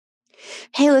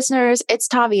Hey listeners, it's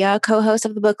Tavia, co-host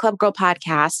of the Book Club Girl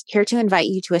podcast, here to invite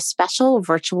you to a special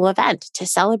virtual event to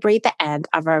celebrate the end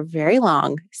of our very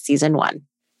long season 1.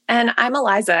 And I'm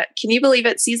Eliza. Can you believe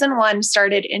it? Season 1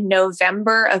 started in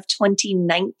November of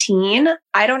 2019.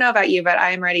 I don't know about you, but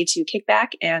I am ready to kick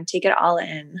back and take it all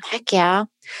in. Heck yeah.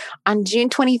 On June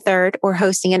 23rd, we're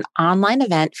hosting an online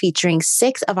event featuring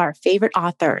 6 of our favorite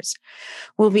authors.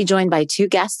 We'll be joined by 2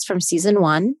 guests from season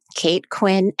 1, Kate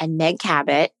Quinn and Meg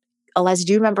Cabot. Eliza,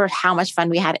 do you remember how much fun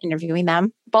we had interviewing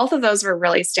them? Both of those were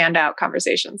really standout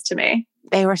conversations to me.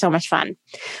 They were so much fun.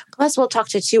 Plus, we'll talk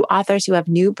to 2 authors who have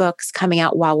new books coming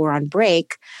out while we're on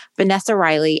break, Vanessa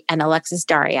Riley and Alexis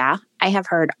Daria. I have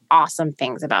heard awesome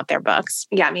things about their books.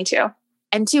 Yeah, me too.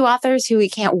 And 2 authors who we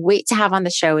can't wait to have on the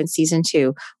show in season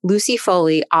 2, Lucy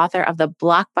Foley, author of the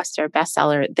blockbuster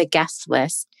bestseller, The Guest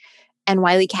List, and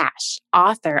Wiley Cash,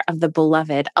 author of the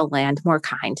beloved A Land More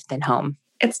Kind Than Home.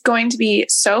 It's going to be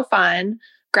so fun.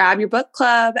 Grab your book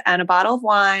club and a bottle of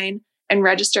wine and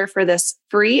register for this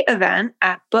free event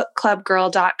at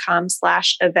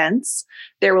bookclubgirl.com/events.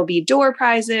 There will be door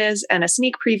prizes and a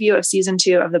sneak preview of season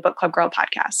 2 of the Book Club Girl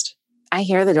podcast. I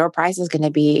hear the door prize is going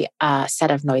to be a set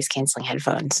of noise-canceling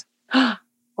headphones.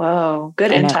 Whoa,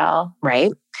 good intel.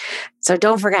 Right? So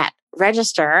don't forget,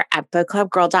 register at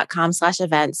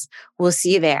bookclubgirl.com/events. We'll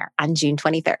see you there on June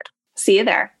 23rd. See you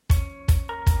there.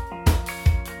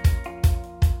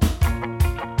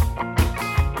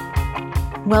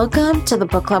 Welcome to the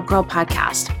Book Club Girl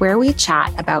podcast, where we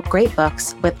chat about great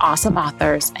books with awesome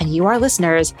authors, and you, our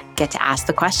listeners, get to ask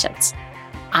the questions.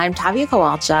 I'm Tavia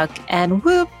Kowalchuk, and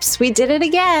whoops, we did it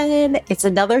again. It's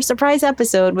another surprise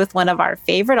episode with one of our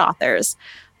favorite authors.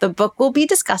 The book we'll be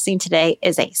discussing today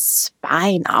is a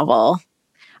spy novel.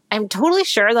 I'm totally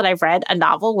sure that I've read a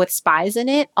novel with spies in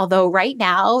it, although right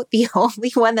now, the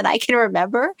only one that I can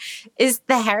remember is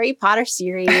the Harry Potter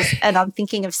series, and I'm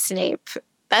thinking of Snape.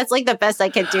 That's like the best I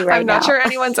could do right now. I'm not sure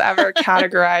anyone's ever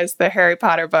categorized the Harry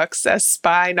Potter books as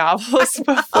spy novels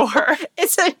before.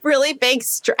 It's a really big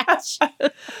stretch.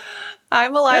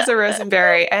 I'm Eliza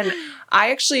Rosenberry, and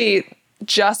I actually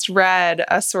just read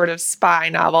a sort of spy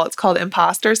novel. It's called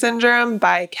Imposter Syndrome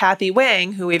by Kathy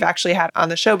Wang, who we've actually had on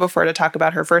the show before to talk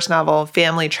about her first novel,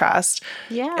 Family Trust.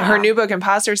 Yeah. Her new book,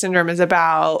 Imposter Syndrome, is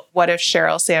about what if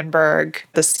Sheryl Sandberg,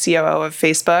 the COO of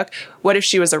Facebook, what if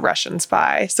she was a Russian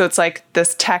spy? So it's like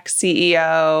this tech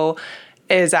CEO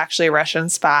is actually a Russian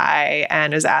spy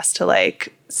and is asked to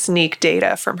like sneak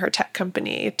data from her tech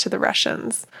company to the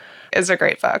Russians. It's a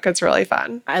great book. It's really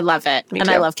fun. I love it. Me and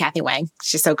too. I love Kathy Wang.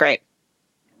 She's so great.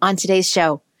 On today's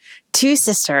show, 2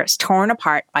 sisters torn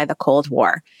apart by the Cold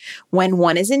War. When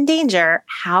one is in danger,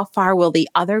 how far will the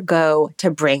other go to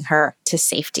bring her to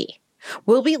safety?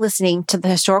 We'll be listening to the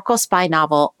historical spy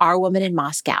novel, Our Woman in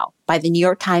Moscow, by the New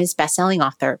York Times bestselling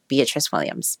author, Beatrice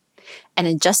Williams. And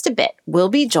in just a bit, we'll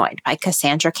be joined by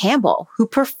Cassandra Campbell, who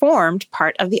performed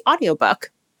part of the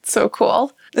audiobook. So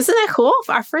cool. Isn't that cool?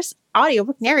 Our first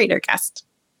audiobook narrator guest.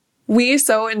 We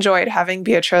so enjoyed having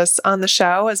Beatrice on the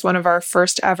show as one of our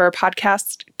first ever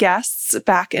podcast guests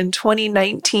back in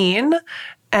 2019.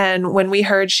 And when we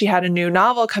heard she had a new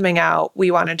novel coming out,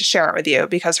 we wanted to share it with you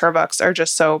because her books are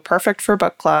just so perfect for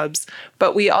book clubs.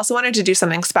 But we also wanted to do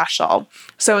something special.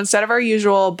 So instead of our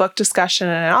usual book discussion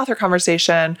and an author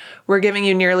conversation, we're giving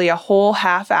you nearly a whole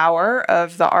half hour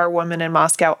of the Our Woman in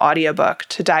Moscow audiobook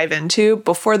to dive into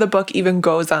before the book even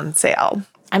goes on sale.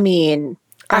 I mean,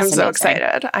 I'm so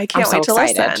excited. I can't wait to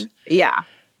listen. Yeah.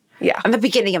 Yeah. And the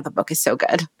beginning of the book is so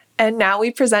good. And now we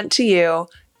present to you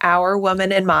Our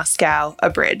Woman in Moscow,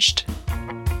 abridged.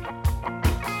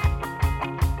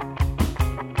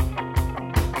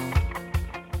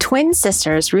 Twin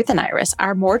sisters Ruth and Iris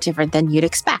are more different than you'd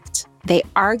expect. They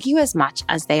argue as much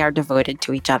as they are devoted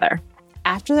to each other.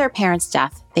 After their parents'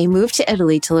 death, they moved to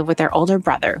Italy to live with their older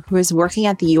brother, who is working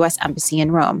at the U.S. Embassy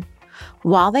in Rome.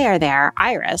 While they are there,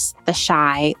 Iris, the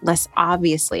shy, less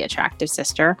obviously attractive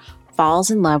sister, falls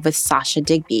in love with Sasha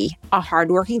Digby, a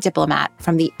hardworking diplomat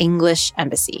from the English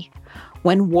embassy.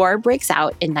 When war breaks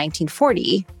out in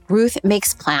 1940, Ruth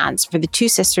makes plans for the 2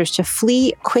 sisters to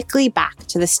flee quickly back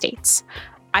to the States.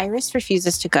 Iris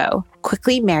refuses to go,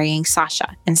 quickly marrying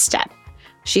Sasha instead.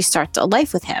 She starts a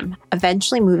life with him,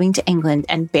 eventually moving to England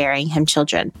and bearing him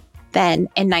children. Then,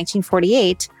 in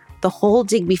 1948, the whole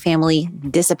Digby family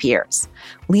disappears,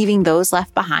 leaving those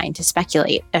left behind to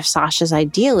speculate if Sasha's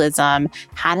idealism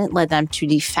hadn't led them to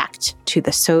defect to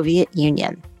the Soviet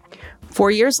Union. 4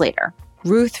 years later,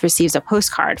 Ruth receives a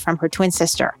postcard from her twin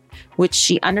sister, which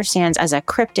she understands as a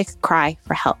cryptic cry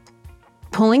for help.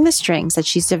 Pulling the strings that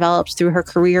she's developed through her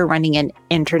career running an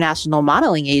international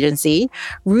modeling agency,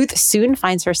 Ruth soon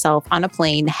finds herself on a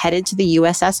plane headed to the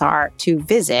USSR to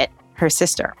visit her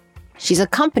sister. She's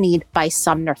accompanied by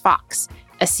Sumner Fox,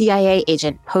 a CIA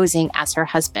agent posing as her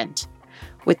husband.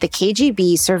 With the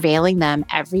KGB surveilling them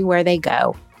everywhere they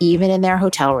go, even in their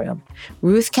hotel room,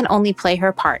 Ruth can only play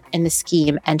her part in the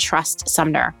scheme and trust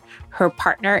Sumner, her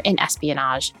partner in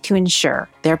espionage, to ensure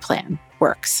their plan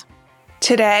works.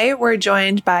 Today, we're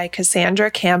joined by Cassandra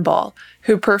Campbell,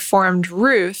 who performed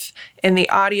Ruth in the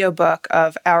audiobook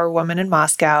of Our Woman in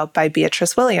Moscow by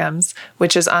Beatrice Williams,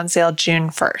 which is on sale June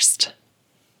 1st.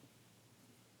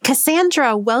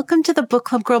 Cassandra, welcome to the Book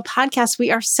Club Girl podcast.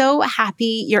 We are so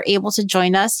happy you're able to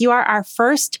join us. You are our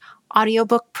first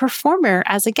audiobook performer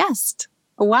as a guest.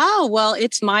 Wow. Well,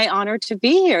 it's my honor to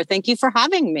be here. Thank you for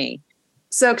having me.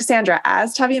 So, Cassandra,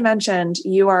 as Tavia mentioned,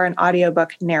 you are an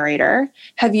audiobook narrator.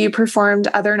 Have you performed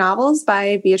other novels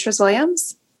by Beatrice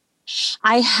Williams?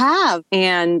 I have.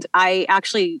 And I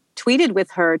actually tweeted with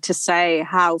her to say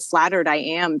how flattered I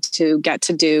am to get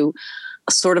to do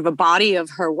a sort of a body of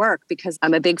her work because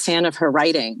I'm a big fan of her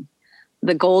writing.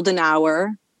 The Golden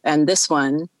Hour and this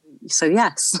one. So,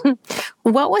 yes.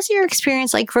 What was your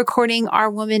experience like recording Our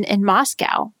Woman in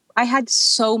Moscow? I had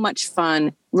so much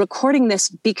fun recording this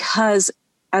because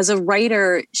as a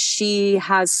writer, she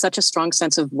has such a strong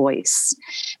sense of voice.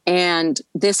 And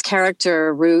this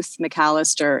character, Ruth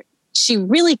McAllister, she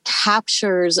really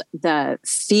captures the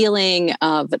feeling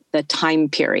of the time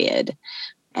period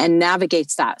and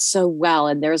navigates that so well.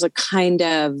 And there's a kind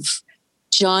of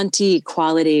jaunty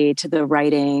quality to the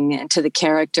writing and to the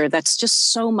character that's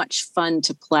just so much fun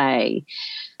to play.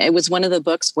 It was one of the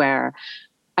books where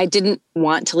I didn't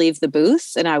want to leave the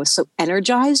booth. And I was so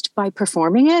energized by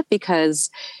performing it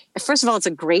because, first of all, it's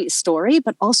a great story,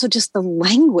 but also just the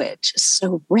language is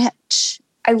so rich.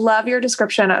 I love your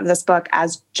description of this book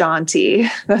as jaunty.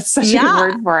 That's such a good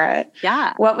word for it.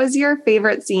 Yeah. What was your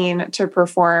favorite scene to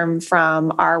perform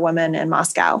from Our Woman in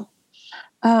Moscow?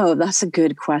 Oh, that's a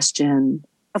good question.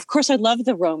 Of course, I love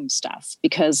the Rome stuff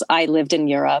because I lived in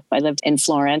Europe. I lived in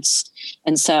Florence.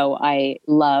 And so I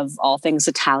love all things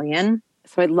Italian.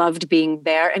 So I loved being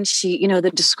there. And she,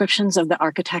 the descriptions of the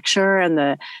architecture and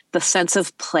the sense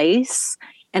of place.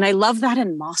 And I love that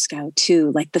in Moscow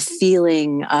too, like the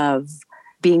feeling of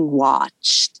being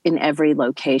watched in every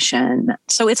location.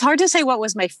 So it's hard to say what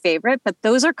was my favorite, but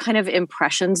those are kind of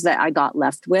impressions that I got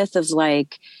left with of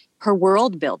like her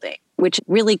world building, which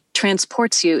really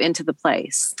transports you into the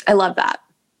place. I love that.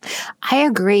 I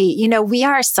agree. We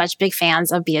are such big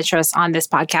fans of Beatrice on this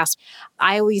podcast.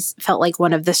 I always felt like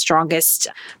one of the strongest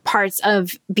parts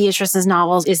of Beatrice's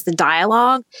novels is the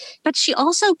dialogue. But she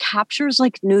also captures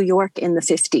like New York in the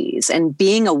 50s and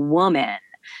being a woman,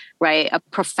 right? A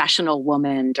professional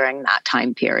woman during that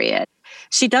time period.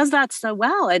 She does that so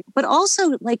well. But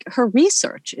also like her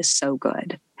research is so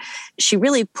good. She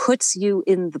really puts you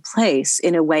in the place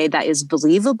in a way that is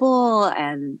believable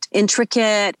and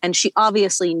intricate. And she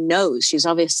obviously knows, she's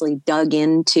obviously dug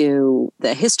into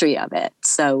the history of it.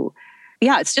 So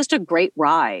yeah, it's just a great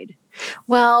ride.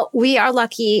 Well, we are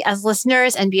lucky as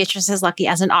listeners, and Beatrice is lucky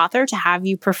as an author to have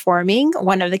you performing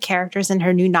one of the characters in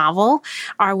her new novel,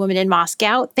 Our Woman in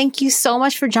Moscow. Thank you so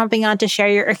much for jumping on to share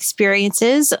your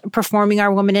experiences performing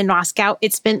Our Woman in Moscow.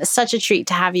 It's been such a treat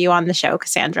to have you on the show,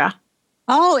 Cassandra.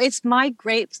 Oh, it's my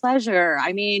great pleasure.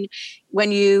 I mean,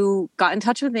 when you got in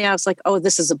touch with me, I was like, oh,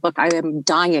 this is a book I am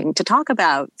dying to talk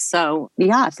about. So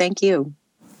yeah, thank you.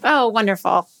 Oh,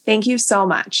 wonderful. Thank you so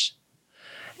much.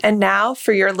 And now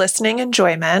for your listening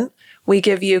enjoyment, we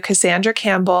give you Cassandra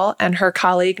Campbell and her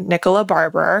colleague Nicola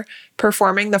Barber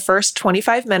performing the first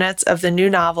 25 minutes of the new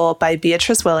novel by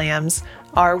Beatrice Williams,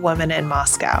 Our Woman in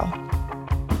Moscow.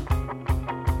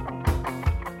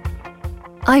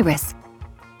 Iris.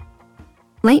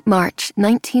 Late March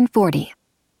 1940,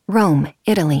 Rome,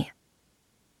 Italy.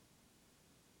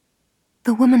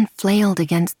 The woman flailed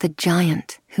against the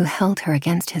giant who held her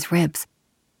against his ribs.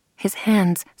 His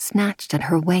hands snatched at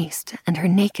her waist and her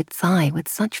naked thigh with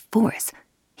such force,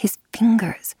 his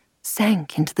fingers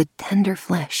sank into the tender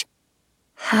flesh.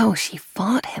 How she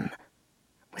fought him!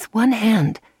 With one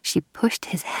hand, she pushed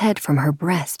his head from her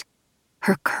breast.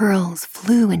 Her curls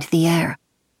flew into the air.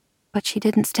 But she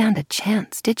didn't stand a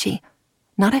chance, did she?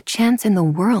 Not a chance in the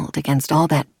world against all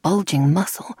that bulging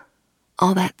muscle,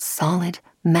 all that solid,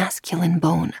 masculine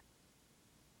bone.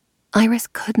 Iris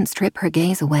couldn't strip her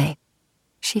gaze away.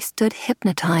 She stood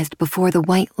hypnotized before the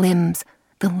white limbs,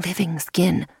 the living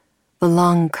skin, the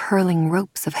long curling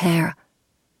ropes of hair,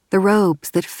 the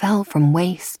robes that fell from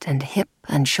waist and hip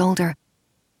and shoulder.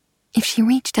 If she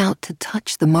reached out to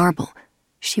touch the marble,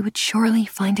 she would surely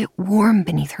find it warm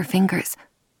beneath her fingers.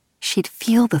 She'd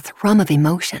feel the thrum of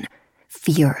emotion,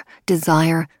 fear,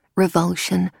 desire,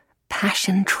 revulsion,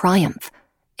 passion, triumph,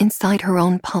 inside her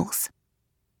own pulse.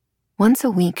 Once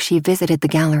a week she visited the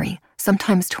gallery,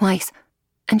 sometimes twice,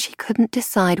 and she couldn't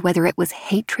decide whether it was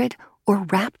hatred or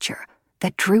rapture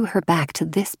that drew her back to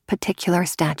this particular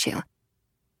statue.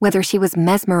 Whether she was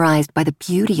mesmerized by the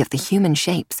beauty of the human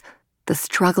shapes, the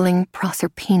struggling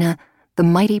Proserpina, the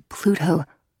mighty Pluto,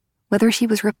 whether she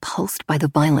was repulsed by the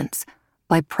violence,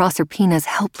 by Proserpina's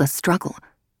helpless struggle,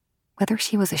 whether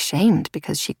she was ashamed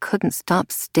because she couldn't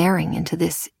stop staring into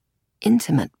this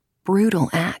intimate, brutal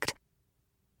act.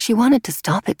 She wanted to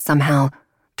stop it somehow,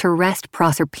 to wrest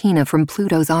Proserpina from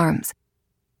Pluto's arms.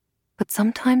 But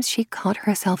sometimes she caught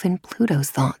herself in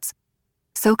Pluto's thoughts,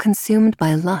 so consumed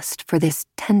by lust for this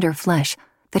tender flesh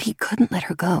that he couldn't let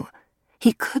her go.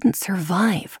 He couldn't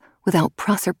survive without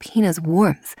Proserpina's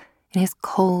warmth in his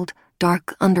cold,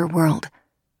 dark underworld,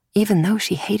 even though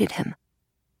she hated him.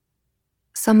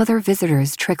 Some other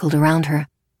visitors trickled around her.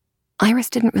 Iris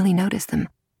didn't really notice them.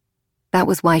 That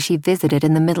was why she visited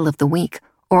in the middle of the week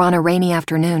or on a rainy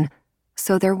afternoon,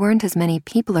 so there weren't as many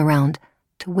people around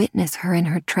to witness her in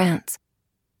her trance,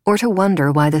 or to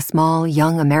wonder why the small,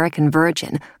 young American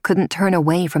virgin couldn't turn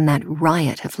away from that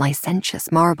riot of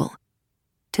licentious marble.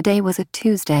 Today was a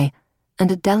Tuesday,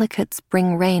 and a delicate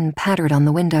spring rain pattered on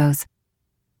the windows.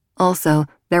 Also,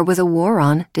 there was a war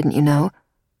on, didn't you know?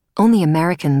 Only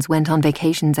Americans went on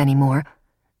vacations anymore,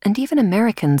 and even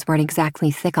Americans weren't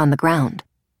exactly thick on the ground.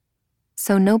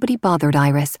 So nobody bothered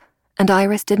Iris, and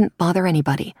Iris didn't bother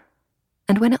anybody.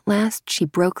 And when at last she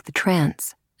broke the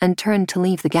trance and turned to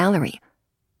leave the gallery,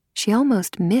 she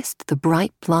almost missed the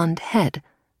bright blonde head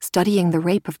studying the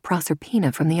rape of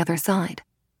Proserpina from the other side.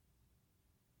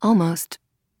 Almost,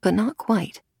 but not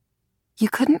quite. You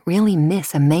couldn't really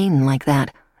miss a mane like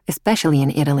that, especially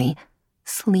in Italy,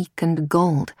 sleek and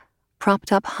gold,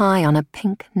 propped up high on a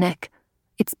pink neck,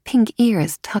 its pink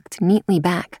ears tucked neatly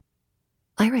back.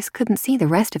 Iris couldn't see the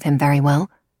rest of him very well,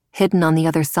 hidden on the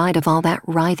other side of all that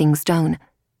writhing stone.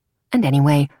 And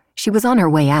anyway, she was on her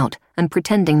way out and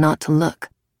pretending not to look.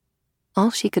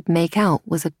 All she could make out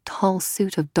was a tall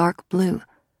suit of dark blue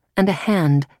and a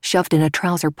hand shoved in a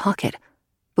trouser pocket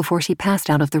before she passed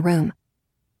out of the room.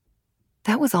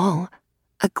 That was all,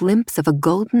 a glimpse of a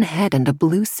golden head and a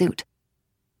blue suit.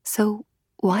 So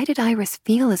why did Iris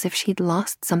feel as if she'd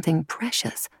lost something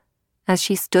precious as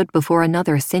she stood before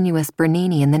another sinuous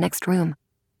Bernini in the next room?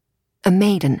 A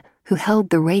maiden who held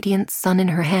the radiant sun in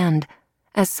her hand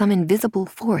as some invisible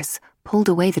force pulled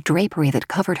away the drapery that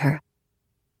covered her.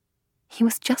 He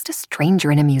was just a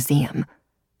stranger in a museum.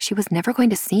 She was never going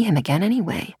to see him again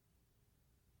anyway.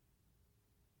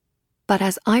 But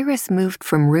as Iris moved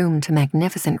from room to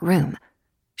magnificent room,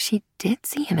 she did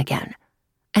see him again.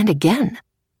 And again.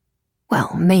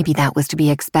 Well, maybe that was to be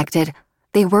expected.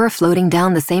 They were floating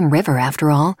down the same river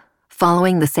after all,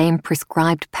 following the same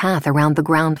prescribed path around the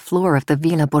ground floor of the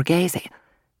Villa Borghese,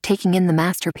 taking in the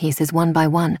masterpieces one by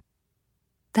one.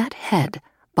 That head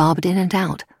bobbed in and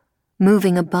out,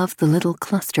 moving above the little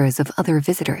clusters of other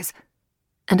visitors,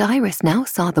 and Iris now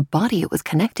saw the body it was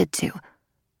connected to,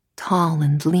 tall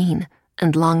and lean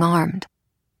and long-armed.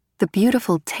 The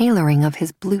beautiful tailoring of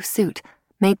his blue suit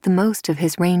made the most of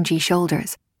his rangy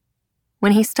shoulders.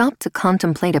 When he stopped to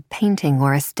contemplate a painting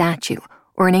or a statue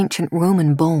or an ancient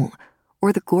Roman bowl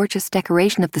or the gorgeous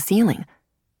decoration of the ceiling,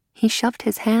 he shoved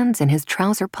his hands in his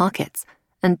trouser pockets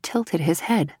and tilted his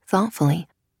head thoughtfully.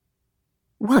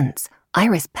 Once,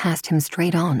 Iris passed him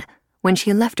straight on when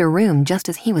she left her room just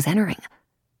as he was entering.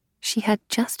 She had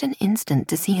just an instant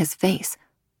to see his face,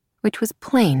 which was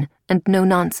plain and no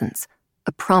nonsense,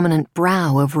 a prominent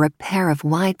brow over a pair of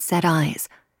wide-set eyes,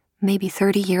 maybe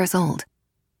 30 years old.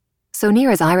 So near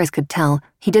as Iris could tell,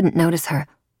 he didn't notice her,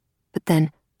 but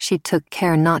then she took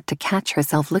care not to catch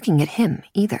herself looking at him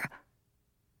either.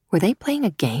 Were they playing a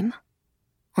game?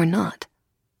 Or not?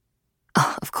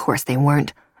 Oh, of course they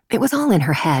weren't. It was all in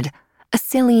her head. A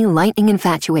silly, lightning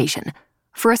infatuation.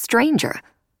 For a stranger.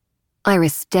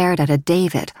 Iris stared at a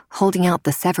David holding out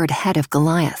the severed head of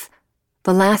Goliath.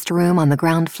 The last room on the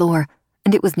ground floor,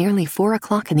 and it was nearly 4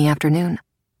 o'clock in the afternoon.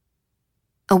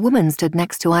 A woman stood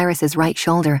next to Iris's right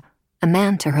shoulder, a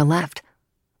man to her left.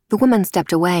 The woman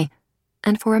stepped away,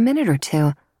 and for a minute or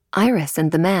two, Iris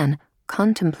and the man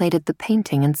contemplated the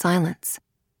painting in silence.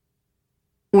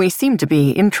 "We seem to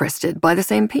be interested by the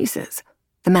same pieces,"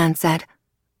 the man said.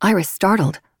 Iris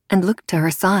startled and looked to her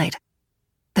side.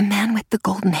 The man with the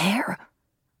golden hair.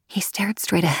 He stared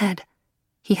straight ahead.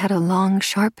 He had a long,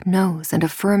 sharp nose and a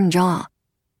firm jaw.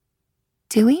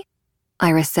 "Do we?"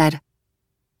 Iris said.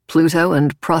 Pluto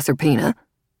and Proserpina,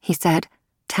 he said,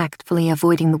 tactfully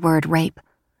avoiding the word rape.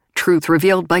 Truth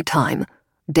revealed by time.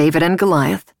 David and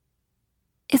Goliath.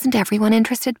 Isn't everyone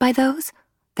interested by those?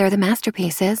 They're the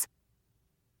masterpieces.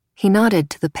 He nodded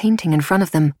to the painting in front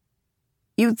of them.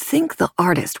 You'd think the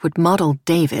artist would model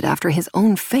David after his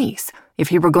own face if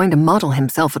he were going to model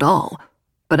himself at all.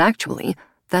 But actually,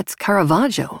 that's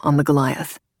Caravaggio on the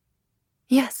Goliath.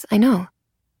 Yes, I know.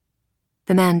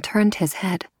 The man turned his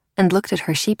head and looked at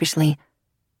her sheepishly.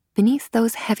 Beneath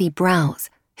those heavy brows,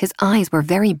 his eyes were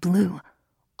very blue,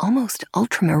 almost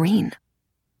ultramarine.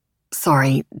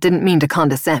 Sorry, didn't mean to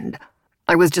condescend.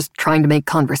 I was just trying to make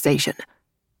conversation.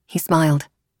 He smiled.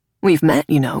 We've met,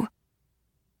 you know.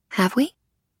 Have we?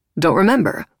 Don't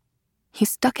remember. He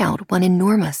stuck out one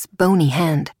enormous, bony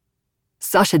hand.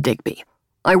 Sasha Digby.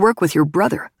 I work with your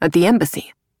brother at the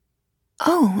embassy.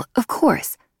 Oh, of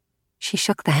course. She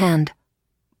shook the hand.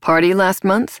 Party last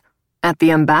month? At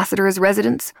the ambassador's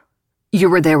residence? You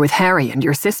were there with Harry and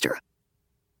your sister.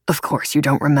 Of course you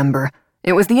don't remember.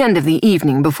 It was the end of the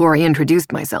evening before I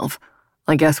introduced myself.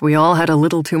 I guess we all had a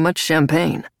little too much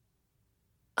champagne.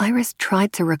 Iris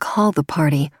tried to recall the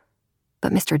party,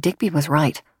 but Mr. Digby was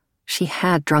right. She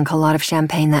had drunk a lot of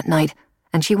champagne that night,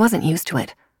 and she wasn't used to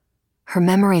it. Her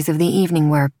memories of the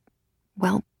evening were,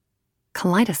 well,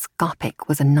 kaleidoscopic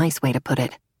was a nice way to put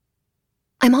it.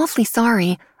 I'm awfully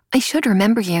sorry. I should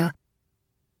remember you.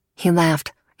 He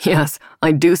laughed. Yes,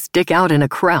 I do stick out in a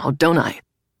crowd, don't I?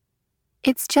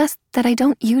 It's just that I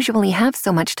don't usually have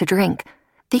so much to drink.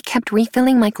 They kept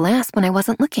refilling my glass when I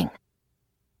wasn't looking.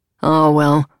 Oh,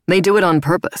 well, they do it on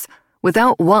purpose.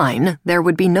 Without wine, there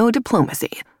would be no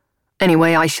diplomacy.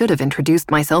 Anyway, I should have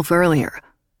introduced myself earlier.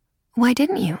 Why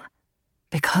didn't you?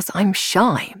 Because I'm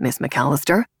shy, Miss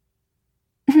McAllister.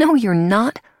 No, you're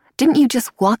not. Didn't you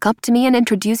just walk up to me and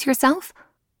introduce yourself?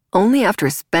 Only after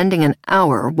spending an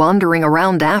hour wandering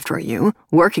around after you,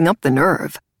 working up the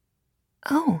nerve.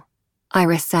 Oh,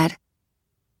 Iris said.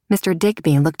 Mr.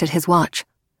 Digby looked at his watch.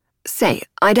 Say,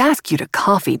 I'd ask you to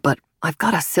coffee, but I've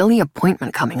got a silly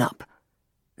appointment coming up.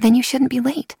 Then you shouldn't be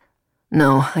late.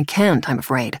 No, I can't, I'm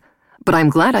afraid. But I'm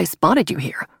glad I spotted you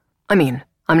here. I mean,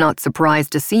 I'm not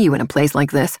surprised to see you in a place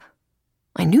like this.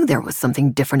 I knew there was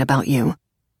something different about you.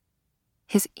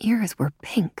 His ears were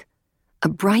pink. A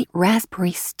bright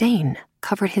raspberry stain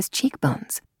covered his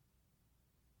cheekbones.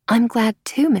 I'm glad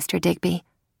too, Mr. Digby,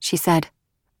 she said.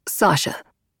 Sasha.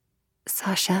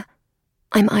 Sasha,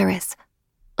 I'm Iris.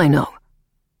 I know.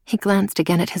 He glanced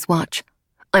again at his watch.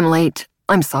 I'm late.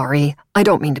 I'm sorry. I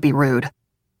don't mean to be rude.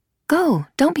 Go,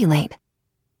 don't be late.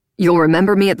 You'll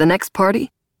remember me at the next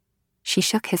party? She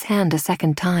shook his hand a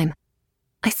second time.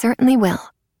 I certainly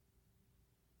will.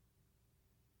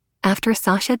 After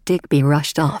Sasha Digby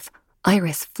rushed off,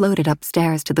 Iris floated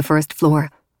upstairs to the first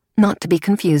floor. Not to be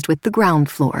confused with the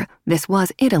ground floor, this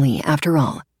was Italy after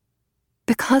all.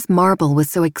 Because marble was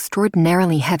so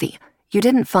extraordinarily heavy, you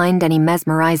didn't find any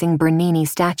mesmerizing Bernini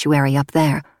statuary up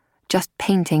there, just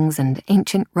paintings and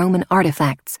ancient Roman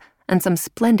artifacts and some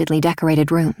splendidly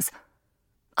decorated rooms.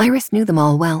 Iris knew them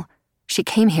all well. She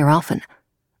came here often.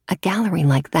 A gallery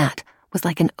like that was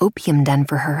like an opium den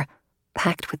for her,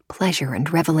 packed with pleasure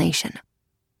and revelation.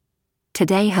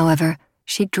 Today, however,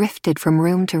 she drifted from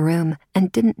room to room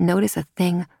and didn't notice a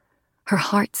thing. Her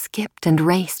heart skipped and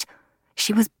raced.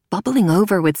 She was bubbling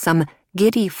over with some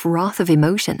giddy froth of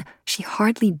emotion she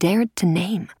hardly dared to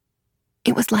name.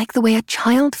 It was like the way a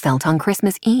child felt on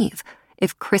Christmas Eve,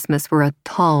 if Christmas were a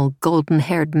tall,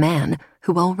 golden-haired man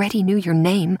who already knew your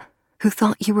name, who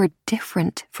thought you were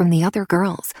different from the other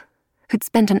girls, who'd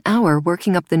spent an hour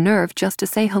working up the nerve just to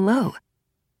say hello.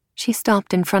 She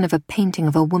stopped in front of a painting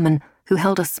of a woman who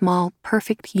held a small,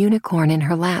 perfect unicorn in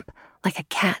her lap, like a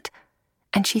cat,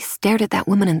 and she stared at that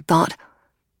woman and thought,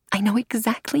 I know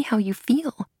exactly how you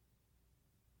feel.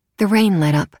 The rain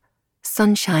let up.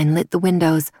 Sunshine lit the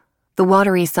windows, the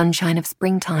watery sunshine of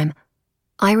springtime.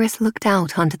 Iris looked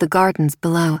out onto the gardens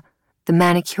below, the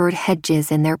manicured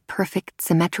hedges in their perfect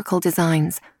symmetrical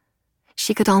designs.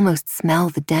 She could almost smell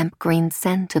the damp green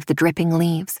scent of the dripping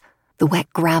leaves, the wet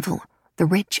gravel, the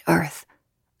rich earth.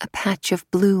 A patch of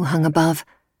blue hung above.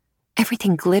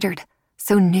 Everything glittered,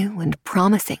 so new and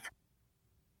promising.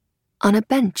 On a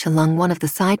bench along one of the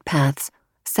side paths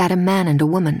sat a man and a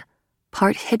woman,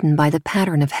 part hidden by the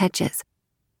pattern of hedges.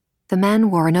 The man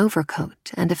wore an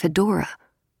overcoat and a fedora.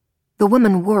 The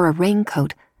woman wore a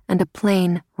raincoat and a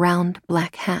plain, round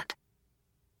black hat.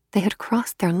 They had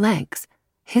crossed their legs,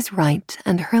 his right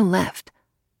and her left,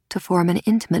 to form an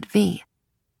intimate V.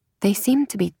 They seemed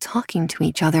to be talking to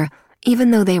each other,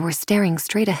 even though they were staring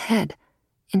straight ahead,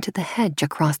 into the hedge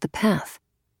across the path.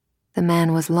 The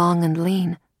man was long and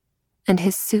lean, and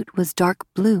his suit was dark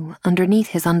blue underneath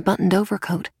his unbuttoned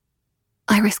overcoat.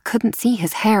 Iris couldn't see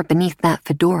his hair beneath that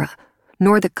fedora,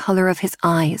 nor the color of his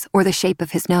eyes or the shape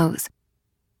of his nose.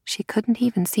 She couldn't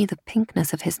even see the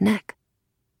pinkness of his neck.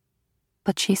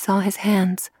 But she saw his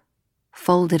hands,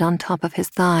 folded on top of his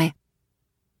thigh,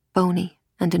 bony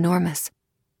and enormous.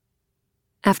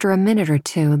 After a minute or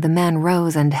two, the man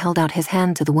rose and held out his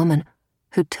hand to the woman,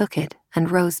 who took it and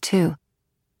rose too.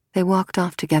 They walked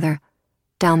off together,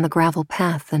 down the gravel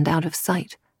path and out of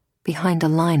sight, behind a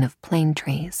line of plane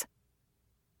trees.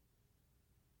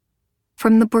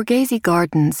 From the Borghese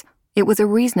Gardens, it was a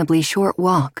reasonably short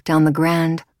walk down the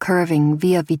grand, curving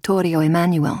Via Vittorio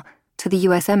Emanuele to the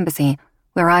U.S. Embassy,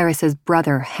 where Iris's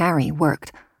brother Harry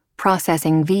worked,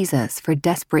 processing visas for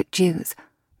desperate Jews,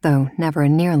 though never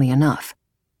nearly enough.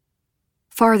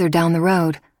 Farther down the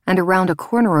road, and around a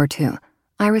corner or two,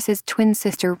 Iris's twin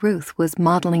sister Ruth was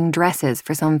modeling dresses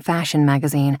for some fashion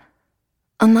magazine.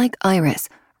 Unlike Iris,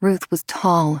 Ruth was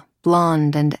tall,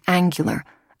 blonde, and angular,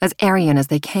 as Aryan as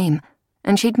they came,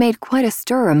 and she'd made quite a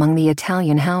stir among the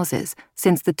Italian houses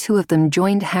since the two of them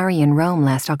joined Harry in Rome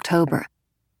last October.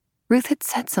 Ruth had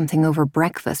said something over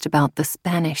breakfast about the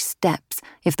Spanish Steps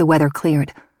if the weather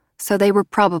cleared, so they were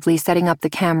probably setting up the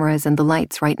cameras and the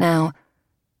lights right now.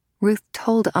 Ruth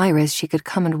told Iris she could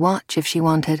come and watch if she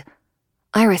wanted.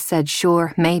 Iris said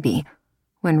sure, maybe.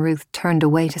 When Ruth turned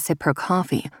away to sip her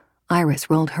coffee, Iris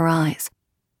rolled her eyes.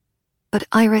 But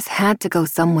Iris had to go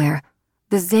somewhere.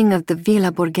 The zing of the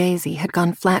Villa Borghese had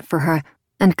gone flat for her,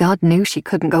 and God knew she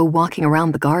couldn't go walking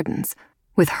around the gardens.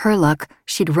 With her luck,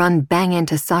 she'd run bang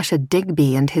into Sasha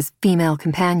Digby and his female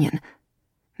companion.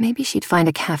 Maybe she'd find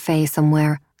a cafe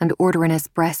somewhere and order an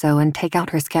espresso and take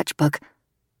out her sketchbook.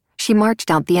 She marched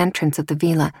out the entrance of the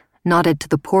villa, nodded to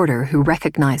the porter who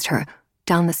recognized her,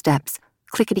 down the steps,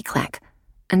 clickety-clack,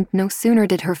 and no sooner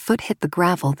did her foot hit the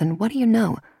gravel than, what do you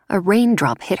know, a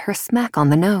raindrop hit her smack on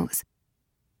the nose.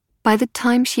 By the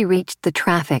time she reached the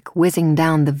traffic whizzing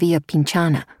down the Via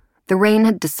Pinciana, the rain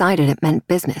had decided it meant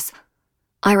business.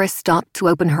 Iris stopped to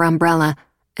open her umbrella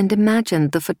and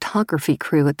imagined the photography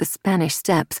crew at the Spanish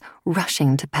Steps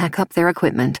rushing to pack up their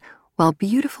equipment, while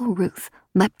beautiful Ruth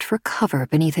leapt for cover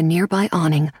beneath a nearby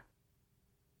awning.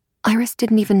 Iris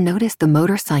didn't even notice the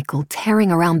motorcycle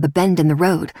tearing around the bend in the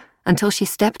road until she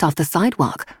stepped off the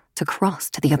sidewalk to cross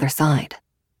to the other side.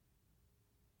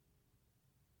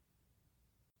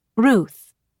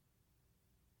 Ruth.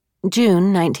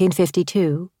 June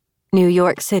 1952, New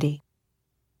York City.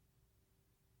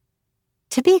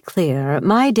 To be clear,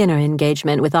 my dinner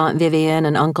engagement with Aunt Vivian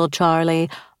and Uncle Charlie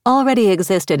already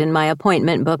existed in my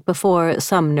appointment book before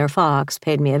Sumner Fox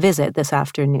paid me a visit this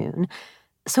afternoon,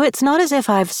 so it's not as if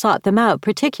I've sought them out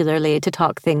particularly to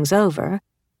talk things over.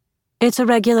 It's a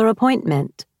regular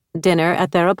appointment, dinner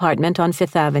at their apartment on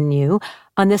Fifth Avenue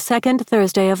on the second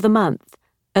Thursday of the month,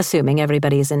 assuming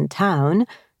everybody's in town,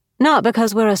 not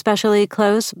because we're especially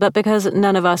close, but because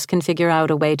none of us can figure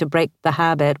out a way to break the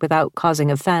habit without causing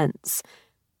offense.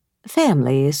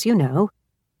 Families, you know.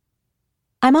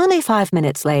 I'm only 5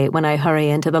 minutes late when I hurry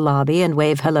into the lobby and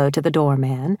wave hello to the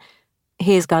doorman.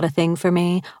 He's got a thing for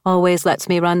me, always lets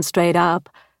me run straight up.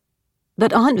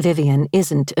 But Aunt Vivian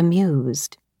isn't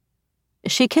amused.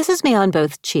 She kisses me on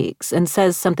both cheeks and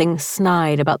says something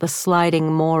snide about the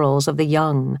sliding morals of the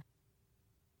young.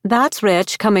 "That's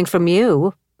rich coming from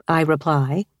you," I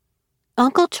reply.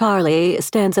 Uncle Charlie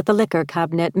stands at the liquor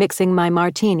cabinet mixing my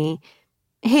martini.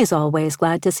 He's always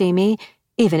glad to see me,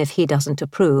 even if he doesn't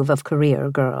approve of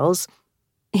career girls.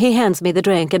 He hands me the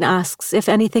drink and asks if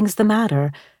anything's the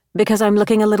matter, because I'm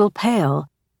looking a little pale.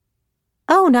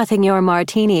 "Oh, nothing your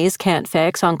martinis can't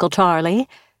fix, Uncle Charlie."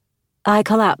 I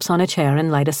collapse on a chair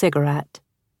and light a cigarette.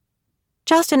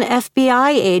 "Just an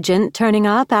FBI agent turning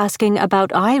up asking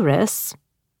about Iris."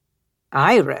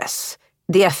 "Iris?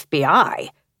 The FBI?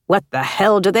 What the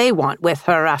hell do they want with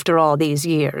her after all these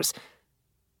years?"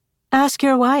 "Ask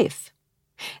your wife."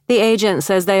 The agent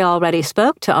says they already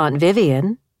spoke to Aunt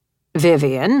Vivian.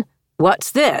 "Vivian?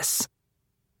 What's this?"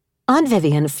 Aunt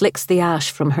Vivian flicks the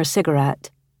ash from her cigarette.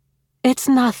 "It's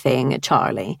nothing,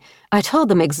 Charlie. I told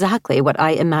them exactly what I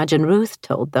imagine Ruth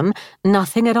told them.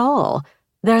 Nothing at all.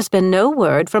 There's been no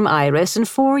word from Iris in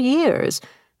 4 years.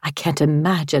 I can't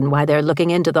imagine why they're looking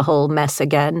into the whole mess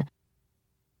again."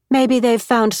 "Maybe they've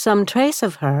found some trace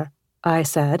of her," I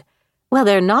said. "Well,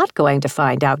 they're not going to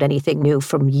find out anything new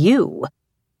from you."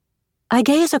 I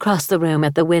gaze across the room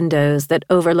at the windows that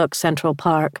overlook Central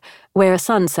Park, where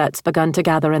sunsets begun to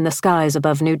gather in the skies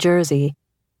above New Jersey.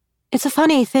 It's a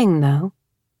funny thing, though.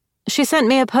 She sent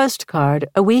me a postcard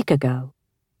a week ago.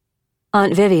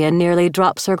 Aunt Vivian nearly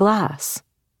drops her glass.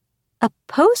 "A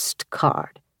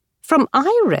postcard? From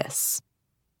Iris.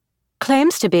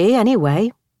 Claims to be,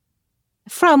 anyway.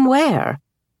 From where?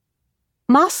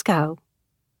 Moscow.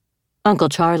 Uncle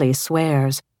Charlie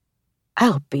swears.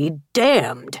 I'll be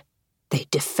damned. They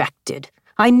defected.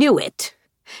 I knew it.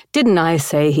 Didn't I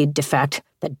say he'd defect,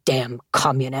 the damn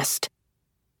communist?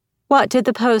 What did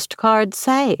the postcard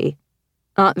say?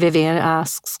 Aunt Vivian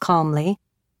asks calmly.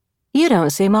 You don't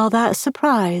seem all that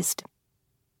surprised.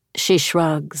 She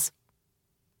shrugs.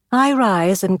 I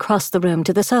rise and cross the room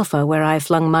to the sofa where I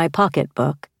flung my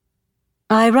pocketbook.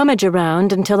 I rummage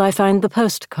around until I find the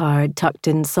postcard tucked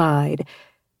inside.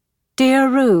 Dear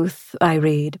Ruth, I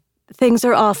read, things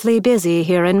are awfully busy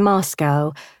here in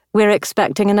Moscow. We're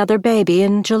expecting another baby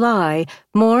in July.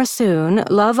 More soon.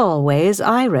 Love always,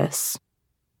 Iris.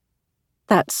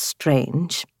 That's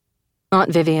strange, Aunt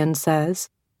Vivian says.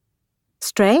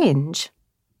 Strange?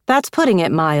 That's putting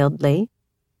it mildly.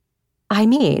 I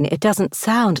mean, it doesn't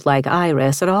sound like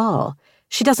Iris at all.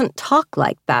 She doesn't talk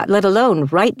like that, let alone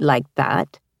write like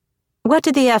that. What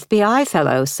did the FBI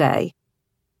fellow say?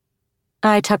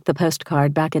 I tucked the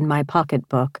postcard back in my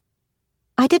pocketbook.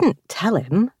 I didn't tell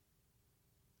him.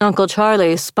 Uncle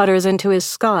Charlie sputters into his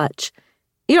scotch.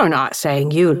 You're not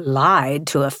saying you lied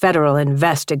to a federal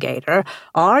investigator,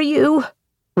 are you?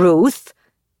 Ruth,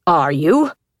 are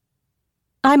you?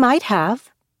 I might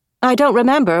have. I don't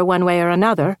remember one way or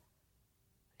another.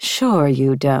 Sure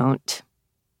you don't,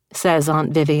 says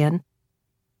Aunt Vivian.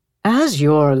 As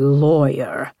your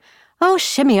lawyer. Oh,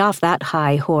 shimmy off that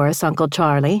high horse, Uncle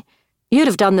Charlie. You'd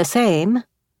have done the same.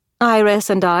 Iris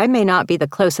and I may not be the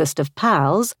closest of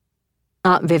pals,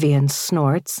 Aunt Vivian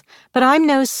snorts, but I'm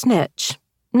no snitch,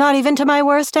 not even to my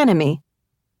worst enemy.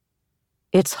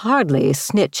 It's hardly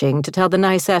snitching to tell the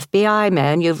nice FBI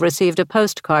man you've received a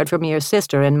postcard from your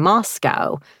sister in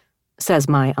Moscow, says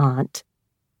my aunt.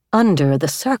 Under the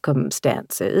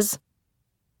circumstances.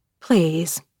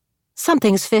 Please,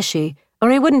 something's fishy,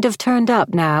 or he wouldn't have turned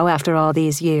up now after all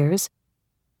these years.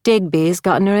 Digby's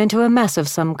gotten her into a mess of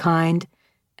some kind,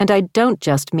 and I don't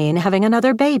just mean having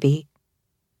another baby.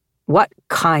 What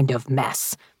kind of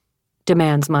mess?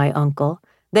 Demands my uncle.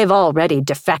 They've already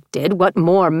defected. What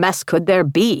more mess could there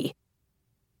be?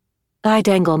 I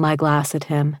dangle my glass at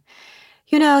him.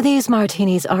 You know, these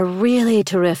martinis are really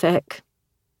terrific.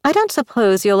 I don't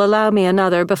suppose you'll allow me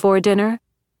another before dinner?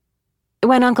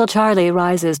 When Uncle Charlie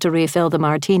rises to refill the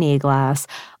martini glass,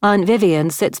 Aunt Vivian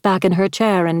sits back in her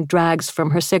chair and drags from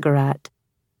her cigarette.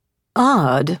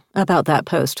 Odd about that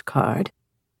postcard.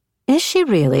 Is she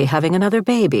really having another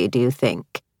baby, do you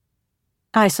think?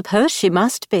 I suppose she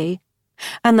must be,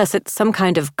 unless it's some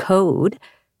kind of code.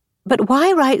 But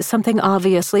why write something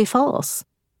obviously false?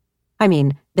 I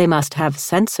mean, they must have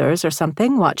censors or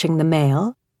something watching the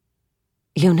mail.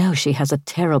 You know she has a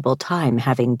terrible time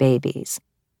having babies.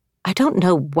 I don't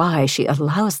know why she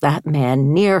allows that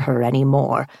man near her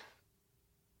anymore.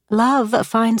 Love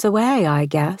finds a way, I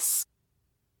guess.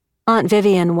 Aunt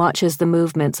Vivian watches the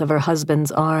movements of her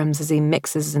husband's arms as he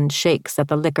mixes and shakes at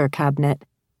the liquor cabinet.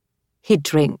 He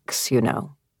drinks, you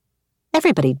know.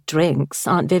 Everybody drinks,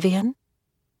 Aunt Vivian.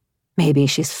 Maybe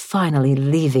she's finally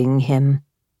leaving him.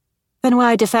 Then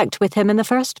why defect with him in the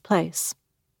first place?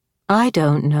 I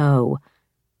don't know.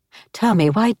 Tell me,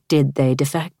 why did they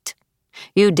defect?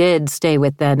 You did stay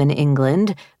with them in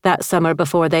England that summer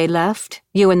before they left,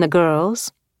 you and the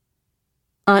girls.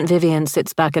 Aunt Vivian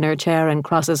sits back in her chair and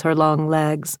crosses her long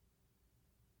legs.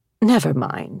 Never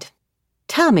mind.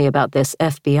 Tell me about this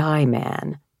FBI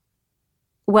man.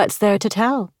 What's there to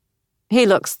tell? He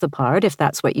looks the part, if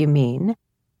that's what you mean.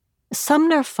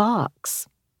 Sumner Fox.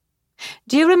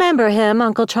 Do you remember him,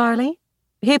 Uncle Charlie?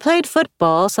 He played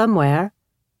football somewhere.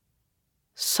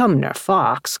 Sumner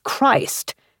Fox?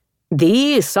 Christ!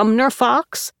 The Sumner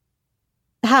Fox?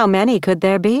 How many could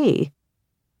there be?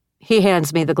 He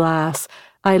hands me the glass.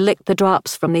 I lick the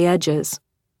drops from the edges.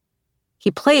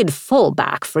 He played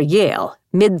fullback for Yale,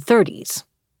 mid-30s,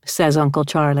 says Uncle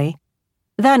Charlie.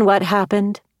 Then what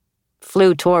happened?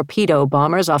 Flew torpedo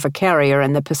bombers off a carrier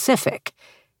in the Pacific,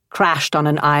 crashed on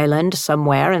an island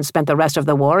somewhere and spent the rest of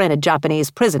the war in a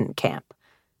Japanese prison camp.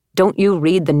 Don't you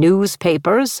read the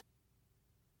newspapers?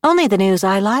 Only the news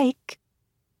I like.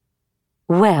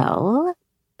 Well,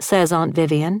 says Aunt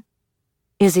Vivian,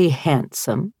 is he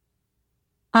handsome?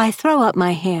 I throw up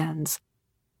my hands.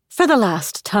 For the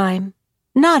last time,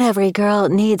 not every girl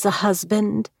needs a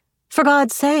husband. For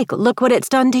God's sake, look what it's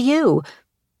done to you.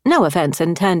 No offense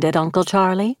intended, Uncle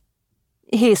Charlie.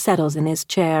 He settles in his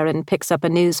chair and picks up a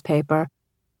newspaper.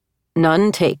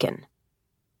 None taken.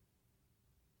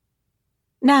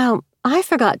 Now, I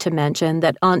forgot to mention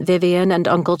that Aunt Vivian and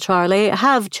Uncle Charlie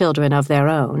have children of their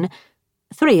own.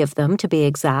 3 of them, to be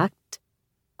exact,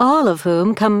 all of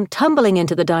whom come tumbling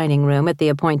into the dining room at the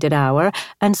appointed hour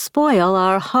and spoil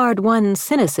our hard-won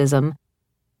cynicism.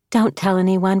 Don't tell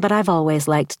anyone, but I've always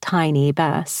liked Tiny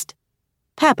best.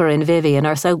 Pepper and Vivian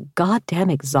are so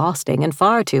goddamn exhausting and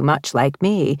far too much like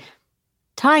me.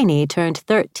 Tiny turned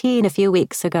 13 a few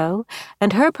weeks ago,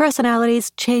 and her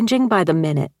personality's changing by the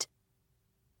minute.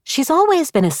 She's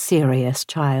always been a serious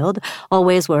child,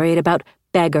 always worried about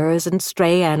beggars and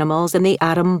stray animals and the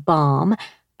atom bomb,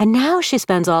 and now she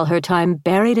spends all her time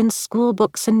buried in school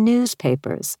books and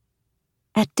newspapers.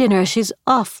 At dinner, she's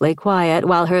awfully quiet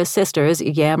while her sisters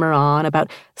yammer on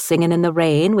about Singin' in the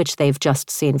Rain, which they've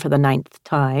just seen for the 9th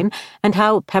time, and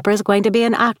how Pepper's going to be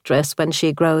an actress when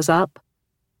she grows up.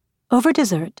 Over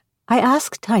dessert, I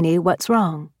ask Tiny what's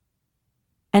wrong.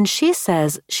 And she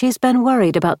says she's been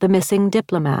worried about the missing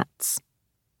diplomats.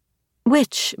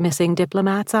 Which missing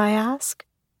diplomats, I ask?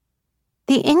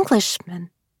 The Englishmen,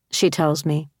 she tells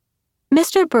me.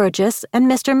 Mr. Burgess and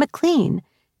Mr. McLean.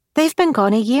 They've been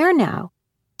gone a year now.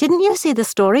 Didn't you see the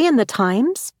story in the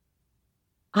Times?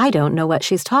 I don't know what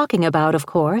she's talking about, of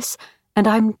course, and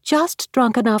I'm just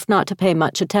drunk enough not to pay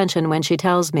much attention when she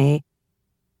tells me,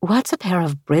 what's a pair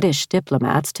of British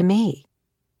diplomats to me?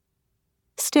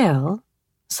 Still,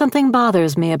 something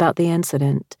bothers me about the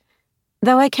incident,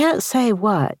 though I can't say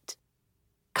what.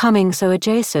 Coming so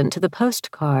adjacent to the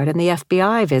postcard and the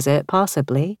FBI visit,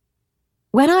 possibly.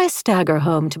 When I stagger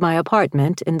home to my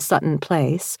apartment in Sutton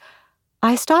Place,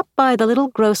 I stop by the little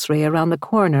grocery around the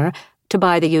corner to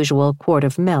buy the usual quart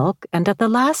of milk, and at the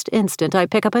last instant I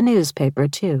pick up a newspaper,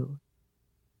 too.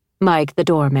 Mike, the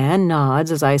doorman,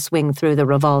 nods as I swing through the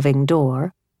revolving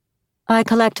door. I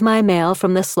collect my mail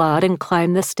from the slot and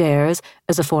climb the stairs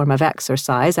as a form of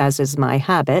exercise, as is my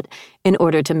habit, in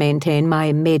order to maintain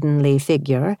my maidenly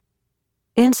figure.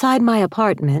 Inside my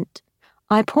apartment,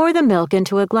 I pour the milk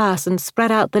into a glass and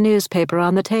spread out the newspaper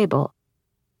on the table.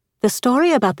 The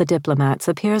story about the diplomats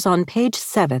appears on page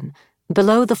 7,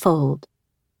 below the fold.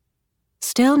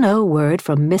 Still no word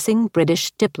from missing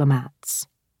British diplomats,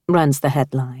 runs the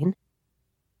headline.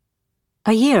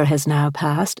 A year has now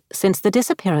passed since the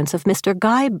disappearance of Mr.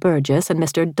 Guy Burgess and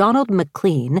Mr. Donald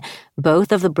McLean,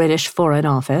 both of the British Foreign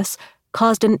Office,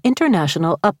 caused an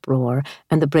international uproar,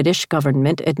 and the British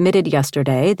government admitted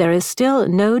yesterday there is still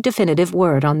no definitive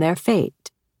word on their fate.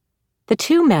 The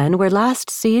two men were last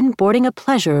seen boarding a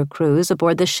pleasure cruise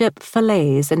aboard the ship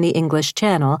Falaise in the English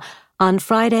Channel on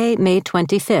Friday, May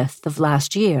 25th of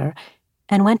last year,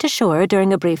 and went ashore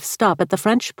during a brief stop at the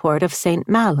French port of St.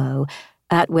 Malo,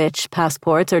 at which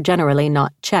passports are generally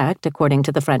not checked according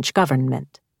to the French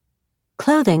government.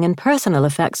 Clothing and personal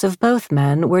effects of both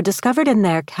men were discovered in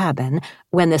their cabin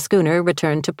when the schooner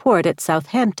returned to port at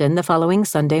Southampton the following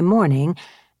Sunday morning,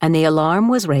 and the alarm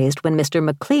was raised when Mr.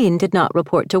 McLean did not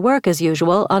report to work as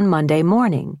usual on Monday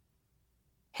morning.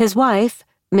 His wife,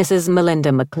 Mrs.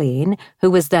 Melinda McLean,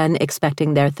 who was then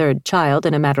expecting their third child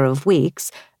in a matter of weeks,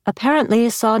 apparently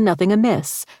saw nothing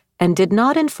amiss and did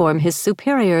not inform his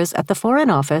superiors at the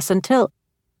Foreign Office until...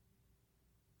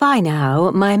 By now,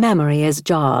 my memory is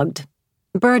jogged.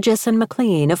 Burgess and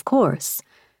McLean, of course.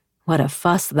 What a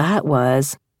fuss that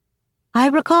was. I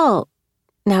recall...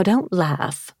 Now don't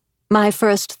laugh. My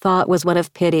first thought was one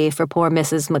of pity for poor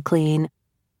Mrs. McLean.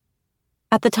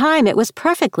 At the time, it was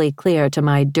perfectly clear to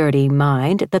my dirty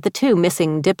mind that the two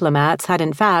missing diplomats had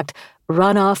in fact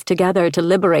run off together to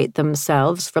liberate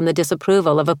themselves from the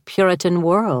disapproval of a Puritan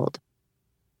world.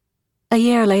 A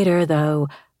year later, though,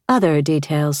 other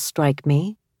details strike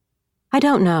me. I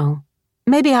don't know.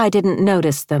 Maybe I didn't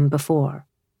notice them before.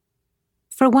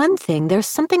 For one thing, there's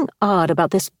something odd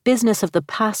about this business of the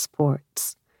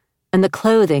passports and the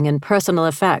clothing and personal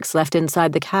effects left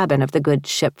inside the cabin of the good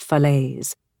ship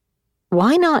Falaise.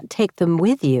 Why not take them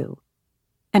with you?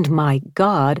 And my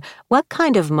God, what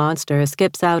kind of monster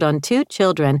skips out on 2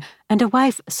 children and a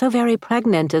wife so very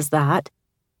pregnant as that?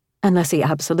 Unless he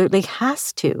absolutely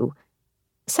has to.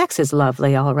 Sex is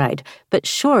lovely, all right, but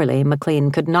surely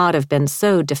McLean could not have been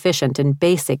so deficient in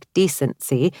basic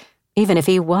decency, even if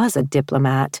he was a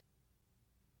diplomat.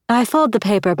 I fold the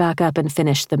paper back up and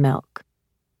finish the milk.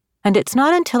 And it's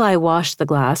not until I wash the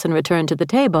glass and return to the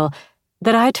table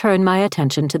that I turn my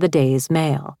attention to the day's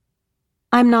mail.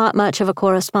 I'm not much of a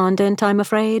correspondent, I'm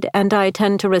afraid, and I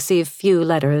tend to receive few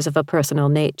letters of a personal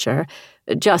nature,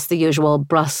 just the usual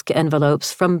brusque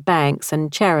envelopes from banks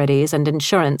and charities and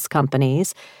insurance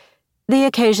companies, the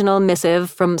occasional missive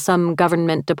from some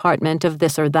government department of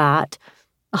this or that,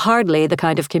 hardly the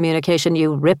kind of communication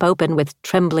you rip open with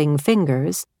trembling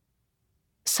fingers.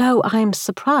 So I'm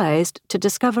surprised to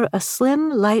discover a slim,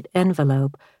 light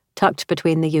envelope tucked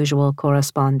between the usual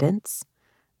correspondence,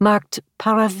 marked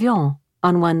par avion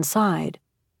on one side.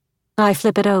 I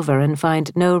flip it over and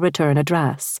find no return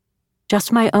address,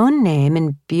 just my own name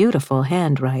in beautiful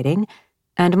handwriting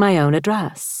and my own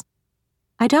address.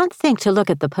 I don't think to look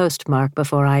at the postmark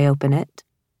before I open it.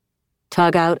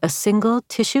 Tug out a single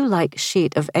tissue-like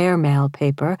sheet of airmail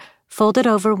paper, fold it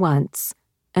over once,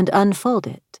 and unfold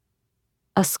it.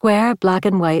 A square black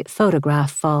and white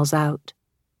photograph falls out.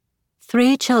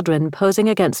 3 children posing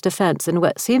against a fence in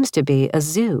what seems to be a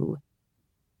zoo.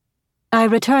 I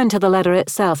return to the letter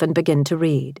itself and begin to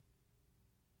read.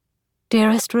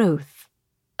 Dearest Ruth,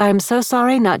 I'm so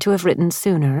sorry not to have written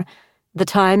sooner. The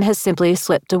time has simply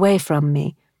slipped away from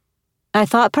me. I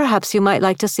thought perhaps you might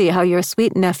like to see how your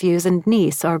sweet nephews and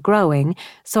niece are growing,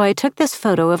 so I took this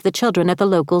photo of the children at the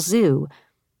local zoo.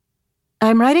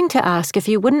 I'm writing to ask if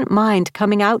you wouldn't mind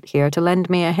coming out here to lend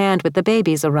me a hand with the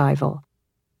baby's arrival.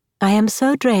 I am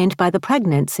so drained by the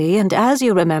pregnancy, and as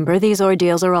you remember, these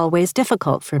ordeals are always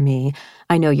difficult for me.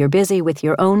 I know you're busy with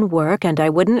your own work, and I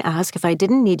wouldn't ask if I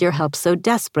didn't need your help so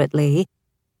desperately.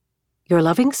 Your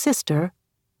loving sister,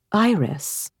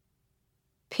 Iris.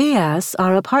 P.S.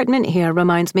 Our apartment here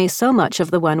reminds me so much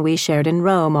of the one we shared in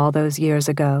Rome all those years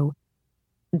ago.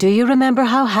 Do you remember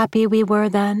how happy we were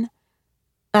then?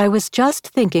 I was just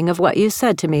thinking of what you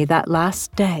said to me that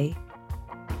last day.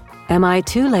 Am I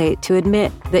too late to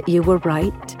admit that you were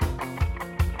right?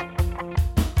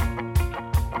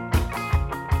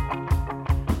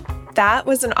 That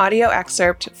was an audio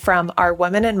excerpt from Our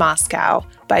Woman in Moscow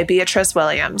by Beatrice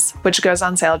Williams, which goes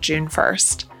on sale June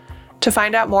 1st. To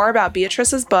find out more about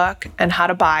Beatrice's book and how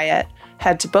to buy it,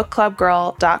 head to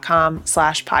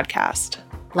bookclubgirl.com/podcast.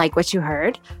 Like what you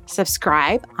heard?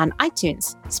 Subscribe on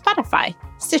iTunes, Spotify,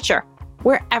 Stitcher,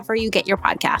 wherever you get your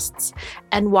podcasts.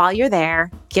 And while you're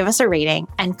there, give us a rating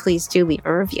and please do leave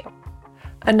a review.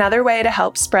 Another way to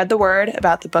help spread the word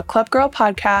about the Book Club Girl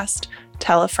podcast,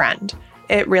 tell a friend.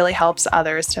 It really helps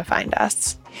others to find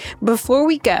us. Before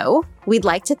we go, we'd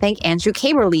like to thank Andrew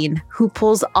Kaberlein, who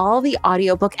pulls all the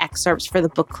audiobook excerpts for the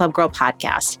Book Club Girl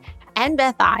podcast, and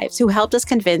Beth Ives, who helped us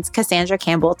convince Cassandra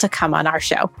Campbell to come on our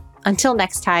show. Until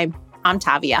next time, I'm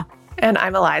Tavia. And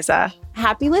I'm Eliza.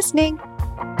 Happy listening.